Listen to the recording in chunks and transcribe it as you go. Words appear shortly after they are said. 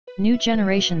New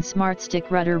generation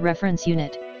SmartStick Rudder reference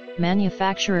unit,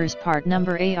 manufacturer's part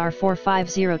number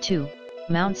AR4502,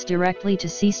 mounts directly to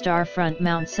SeaStar front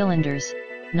mount cylinders,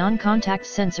 non-contact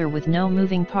sensor with no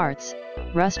moving parts,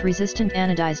 rust-resistant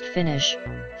anodized finish,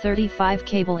 35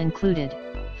 cable included,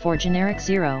 for generic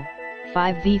 0,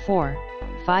 5V4,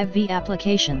 5V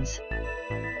applications.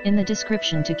 In the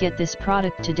description to get this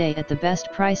product today at the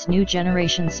best price. New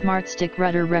generation SmartStick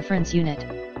Rudder reference unit,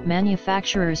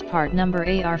 manufacturer's part number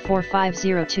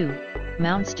AR4502,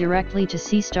 mounts directly to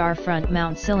SeaStar front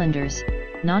mount cylinders,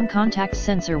 non-contact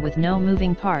sensor with no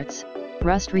moving parts,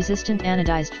 rust-resistant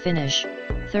anodized finish,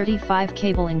 35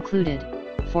 cable included,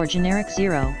 for generic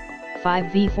 0,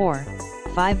 5V4,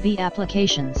 5V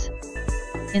applications.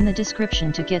 In the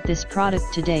description to get this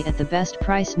product today at the best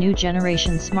price. New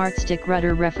generation SmartStick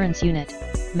Rudder reference unit,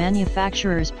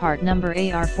 manufacturer's part number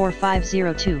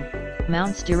AR4502,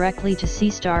 mounts directly to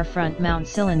SeaStar front mount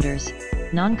cylinders,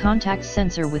 non-contact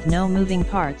sensor with no moving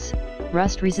parts,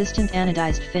 rust-resistant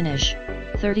anodized finish,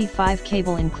 35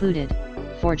 cable included,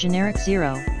 for generic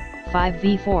 0,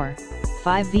 5V4,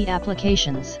 5V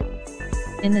applications.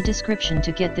 In the description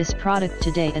to get this product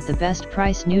today at the best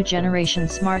price. New generation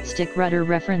SmartStick Rudder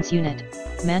reference unit,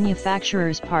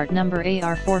 manufacturer's part number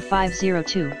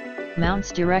AR4502,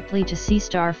 mounts directly to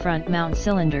SeaStar front mount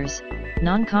cylinders,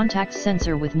 non-contact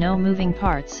sensor with no moving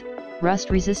parts,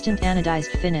 rust-resistant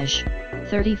anodized finish,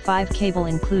 35 cable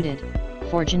included,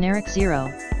 for generic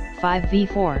 0,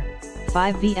 5V4,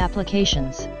 5V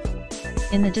applications.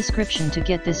 In the description to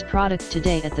get this product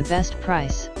today at the best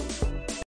price.